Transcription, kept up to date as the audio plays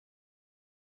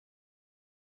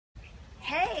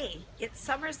Hey, it's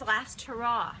summer's last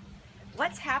hurrah.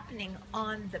 What's happening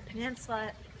on the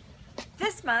peninsula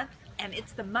this month? And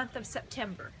it's the month of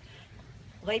September.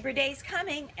 Labor Day's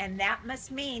coming, and that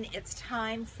must mean it's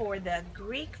time for the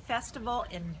Greek festival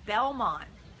in Belmont.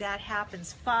 That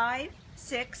happens 5,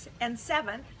 6, and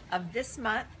 7 of this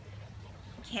month.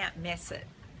 Can't miss it.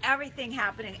 Everything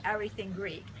happening, everything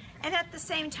Greek. And at the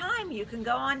same time, you can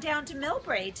go on down to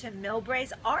Millbrae, to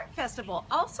Millbrae's Art Festival,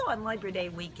 also on Labor Day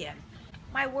weekend.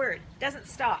 My word, doesn't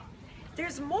stop.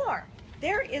 There's more.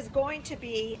 There is going to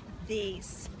be the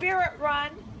Spirit Run,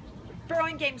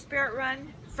 Burlingame Spirit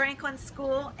Run, Franklin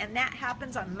School, and that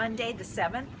happens on Monday the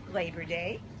 7th, Labor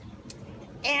Day.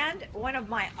 And one of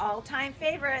my all-time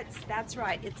favorites, that's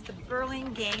right, it's the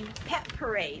Burlingame Pet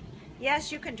Parade.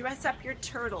 Yes, you can dress up your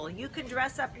turtle, you can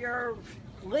dress up your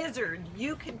lizard,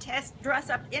 you can dress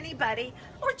up anybody,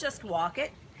 or just walk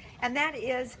it. And that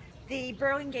is the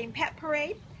Burlingame Pet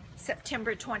Parade,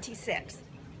 September 26th.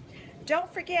 Don't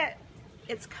forget,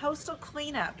 it's coastal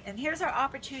cleanup, and here's our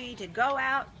opportunity to go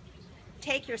out,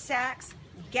 take your sacks,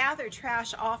 gather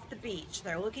trash off the beach.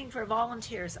 They're looking for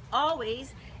volunteers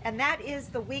always, and that is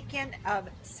the weekend of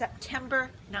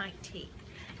September 19th.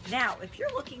 Now, if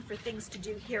you're looking for things to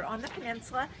do here on the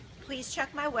peninsula, please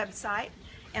check my website,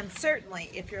 and certainly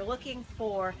if you're looking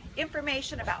for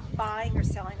information about buying or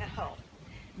selling a home,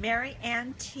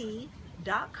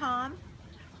 maryant.com,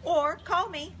 or call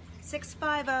me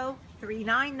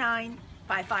 650-399-5505.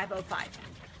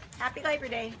 Happy Labor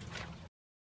Day.